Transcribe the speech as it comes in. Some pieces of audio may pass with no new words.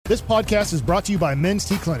This podcast is brought to you by Men's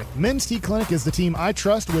T Clinic. Men's T Clinic is the team I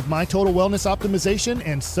trust with my total wellness optimization,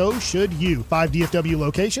 and so should you. 5 DFW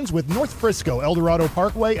locations with North Frisco, El Dorado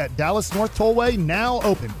Parkway at Dallas North Tollway now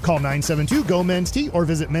open. Call 972-GO-MEN'S-T or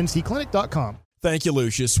visit mensteclinic.com. Thank you,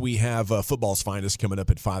 Lucius. We have football's finest coming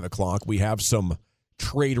up at 5 o'clock. We have some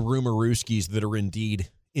trade rumor-rooskies that are indeed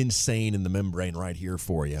insane in the membrane right here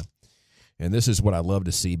for you. And this is what I love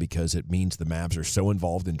to see because it means the Mavs are so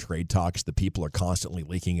involved in trade talks that people are constantly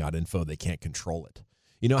leaking out info. They can't control it.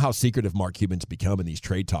 You know how secretive Mark Cuban's become in these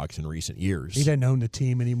trade talks in recent years. He doesn't own the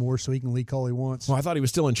team anymore, so he can leak all he wants. Well, I thought he was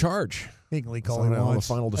still in charge. He can leak all he wants. On the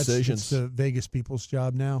final decisions. It's the Vegas people's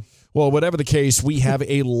job now. Well, whatever the case, we have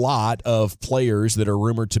a lot of players that are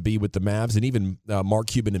rumored to be with the Mavs, and even Mark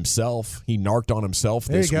Cuban himself, he narked on himself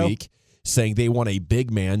this week, saying they want a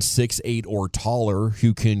big man, 6'8" or taller,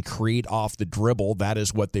 who can create off the dribble. That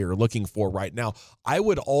is what they are looking for right now. I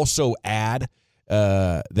would also add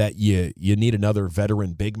that you need another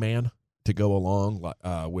veteran big man to go along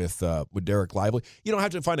with Derek Lively. You don't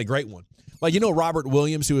have to find a great one. Like, Robert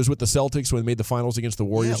Williams, who was with the Celtics when they made the finals against the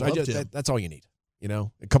Warriors. Yeah, that's all you need.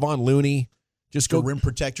 Kevon Looney. Just go a rim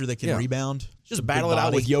protector that can rebound. Just battle it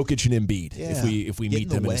out with Jokic and Embiid if we meet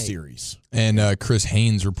them in a series. And Chris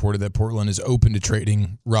Haynes reported that Portland is open to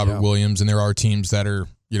trading Robert Williams, and there are teams that are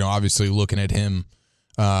obviously looking at him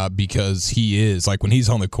because he is, like, when he's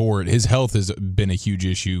on the court, his health has been a huge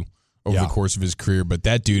issue over the course of his career, but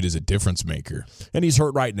that dude is a difference maker. And he's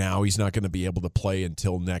hurt right now. He's not going to be able to play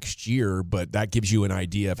until next year, but that gives you an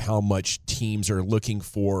idea of how much teams are looking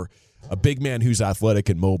for a big man who's athletic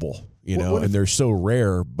and mobile. And they're so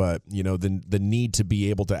rare, but, the need to be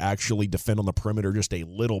able to actually defend on the perimeter just a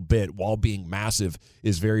little bit while being massive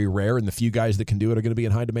is very rare, and the few guys that can do it are going to be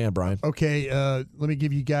in high demand, Brian. Okay, let me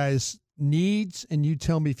give you guys needs, and you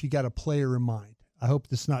tell me if you got a player in mind. I hope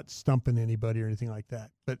this is not stumping anybody or anything like that,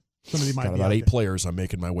 but somebody might got be about 8 there. players I'm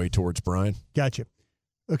making my way towards, Brian. Gotcha.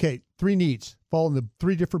 Okay, 3 needs. Fall in the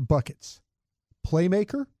 3 different buckets.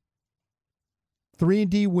 Playmaker,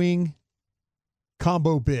 3-and-D wing,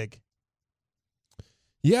 combo big.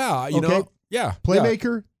 Yeah,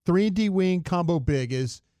 Playmaker, 3-and-D wing, combo big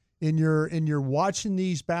is in your watching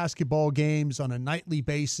these basketball games on a nightly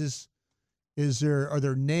basis. Are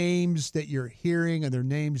there names that you're hearing? Are there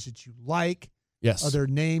names that you like? Yes. Are there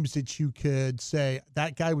names that you could say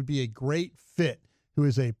that guy would be a great fit, who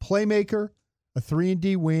is a playmaker, a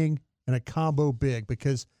 3-and-D wing, and a combo big?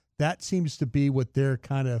 Because that seems to be what they're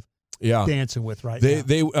kind of dancing with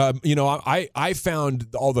now. I found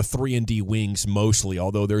all the 3-and-D wings mostly,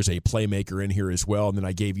 although there's a playmaker in here as well, and then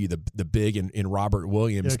I gave you the big in Robert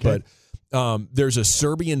Williams. Okay. But there's a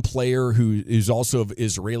Serbian player who is also of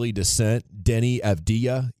Israeli descent, Denny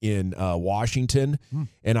Avdija in Washington,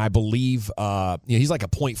 and I believe he's like a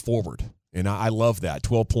point forward, and I love that.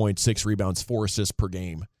 12 points, 6 rebounds, 4 assists per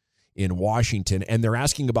game in Washington, and they're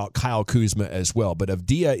asking about Kyle Kuzma as well. But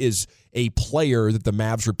Avdija is a player that the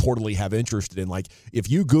Mavs reportedly have interested in. Like, if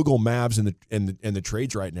you Google Mavs and the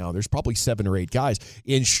trades right now, there's probably 7 or 8 guys.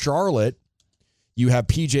 In Charlotte, you have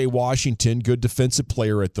P.J. Washington, good defensive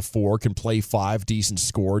player at the 4, can play 5, decent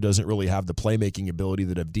scorer, doesn't really have the playmaking ability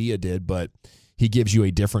that Avdija did, but he gives you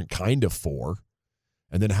a different kind of 4.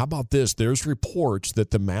 And then how about this? There's reports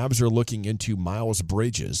that the Mavs are looking into Miles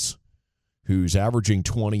Bridges, who's averaging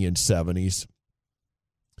 20 and 70s.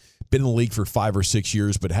 Been in the league for 5 or 6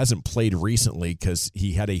 years, but hasn't played recently because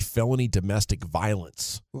he had a felony domestic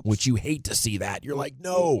violence, which you hate to see that. You're like,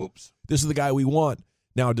 no, this is the guy we want.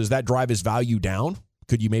 Now, does that drive his value down?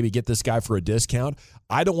 Could you maybe get this guy for a discount?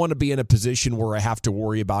 I don't want to be in a position where I have to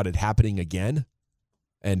worry about it happening again,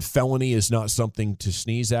 and felony is not something to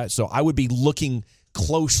sneeze at. So I would be looking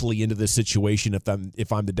closely into this situation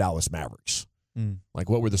if I'm the Dallas Mavericks. Like,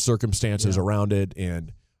 what were the circumstances around it,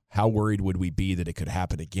 and how worried would we be that it could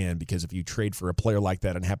happen again? Because if you trade for a player like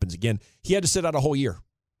that and it happens again, he had to sit out a whole year,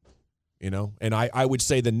 And I would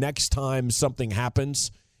say the next time something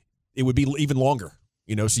happens, it would be even longer,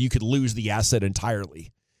 so you could lose the asset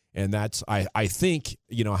entirely. And that's, I think,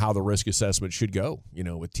 how the risk assessment should go,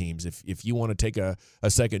 with teams. If you want to take a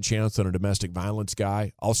second chance on a domestic violence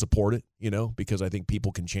guy, I'll support it, because I think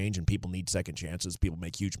people can change and people need second chances. People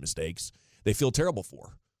make huge mistakes they feel terrible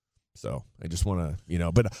for. So I just want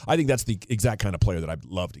to, but I think that's the exact kind of player that I'd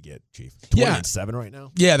love to get, Chief. 20-7 right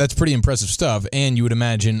now. Yeah, that's pretty impressive stuff. And you would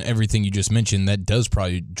imagine everything you just mentioned, that does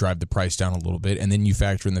probably drive the price down a little bit. And then you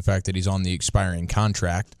factor in the fact that he's on the expiring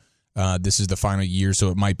contract. This is the final year, so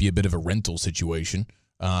it might be a bit of a rental situation.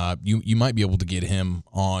 You might be able to get him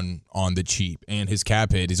on the cheap, and his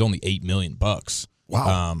cap hit is only $8 million.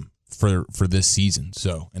 Wow. For this season.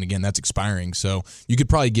 So, and again, that's expiring. So you could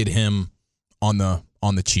probably get him on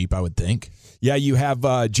the cheap, I would think. Yeah, you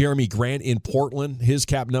have Jeremy Grant in Portland. His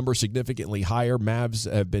cap number significantly higher.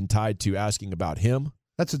 Mavs have been tied to asking about him.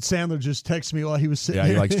 That's what Sandler just texted me while he was sitting there.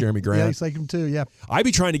 Yeah, he likes Jeremy Grant. Yeah, he's like him too, yeah. I'd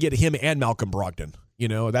be trying to get him and Malcolm Brogdon.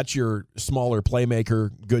 That's your smaller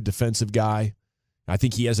playmaker, good defensive guy. I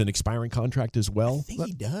think he has an expiring contract as well. I think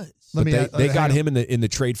he does. But they got him in the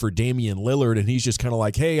trade for Damian Lillard, and he's just kind of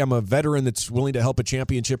like, hey, I'm a veteran that's willing to help a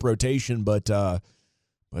championship rotation, but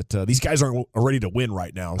these guys aren't ready to win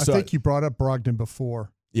right now. I think you brought up Brogdon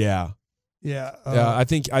before. Yeah. Yeah, I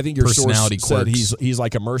think your personality source quirks. said he's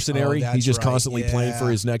like a mercenary. Oh, he's just right. constantly playing for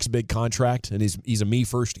his next big contract, and he's a me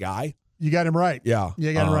first guy. You got him right. Yeah,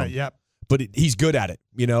 you got him right. Yep. But he's good at it,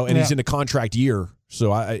 and he's in a contract year.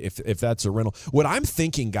 So if that's a rental, what I'm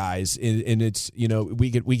thinking, guys, and it's we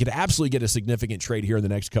could absolutely get a significant trade here in the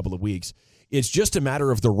next couple of weeks. It's just a matter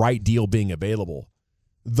of the right deal being available.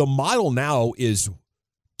 The model now is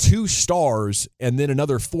 2 stars and then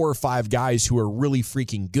another 4 or 5 guys who are really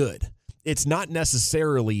freaking good. It's not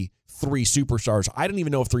necessarily 3 superstars. I don't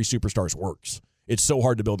even know if 3 superstars works. It's so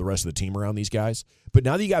hard to build the rest of the team around these guys. But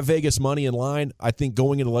now that you got Vegas money in line, I think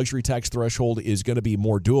going into luxury tax threshold is going to be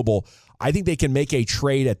more doable. I think they can make a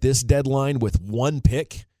trade at this deadline with 1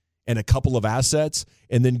 pick and a couple of assets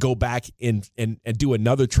and then go back and do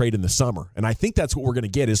another trade in the summer. And I think that's what we're going to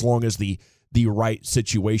get as long as the right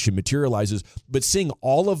situation materializes. But seeing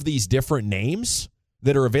all of these different names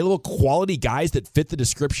that are available, quality guys that fit the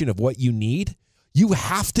description of what you need, you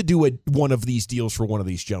have to do one of these deals for one of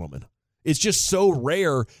these gentlemen. It's just so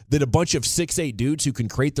rare that a bunch of 6'8" dudes who can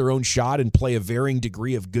create their own shot and play a varying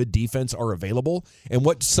degree of good defense are available. And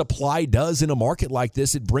what supply does in a market like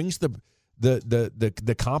this, it brings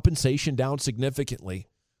the compensation down significantly.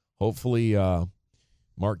 Hopefully,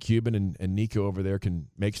 Mark Cuban and Nico over there can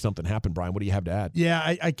make something happen. Brian, what do you have to add?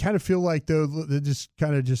 Yeah, I kind of feel like, though,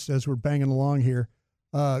 just as we're banging along here,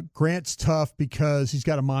 Grant's tough because he's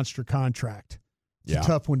got a monster contract. It's a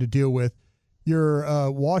tough one to deal with.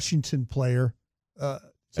 Your Washington player,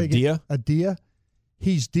 Adia,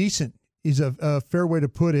 he's decent. He's a fair way to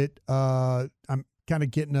put it. I'm kind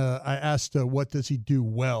of getting I asked what does he do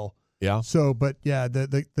well. Yeah. So, but yeah,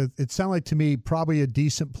 it sounded like to me probably a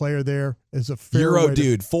decent player there is a fair Euro way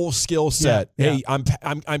dude, full skill set. Yeah, hey,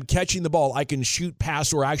 I'm catching the ball. I can shoot,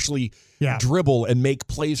 pass, or actually dribble and make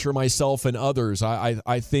plays for myself and others.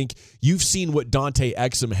 I think you've seen what Dante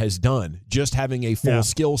Exum has done, just having a full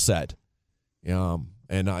skill set.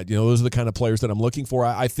 And those are the kind of players that I'm looking for.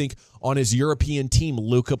 I think on his European team,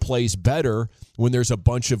 Luka plays better when there's a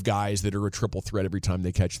bunch of guys that are a triple threat every time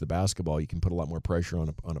they catch the basketball. You can put a lot more pressure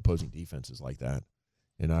on opposing defenses like that.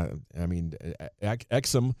 And I mean,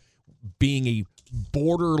 Exum being a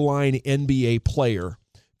borderline NBA player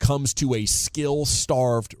comes to a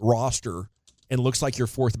skill-starved roster and looks like your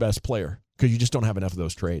 4th best player because you just don't have enough of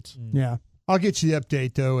those traits. Yeah. I'll get you the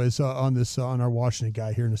update, though, as on our Washington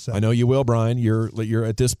guy here in a second. I know you will, Brian. You're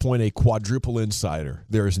at this point a quadruple insider.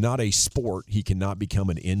 There is not a sport he cannot become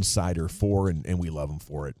an insider for, and we love him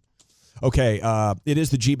for it. Okay, it is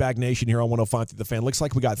the G-Bag Nation here on 105 through the Fan. Looks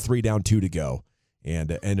like we got 3 down, 2 to go.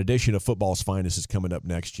 And an edition of Football's Finest is coming up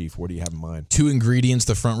next, Chief. What do you have in mind? 2 ingredients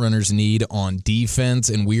the front runners need on defense,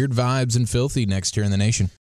 and weird vibes and filthy next here in the nation.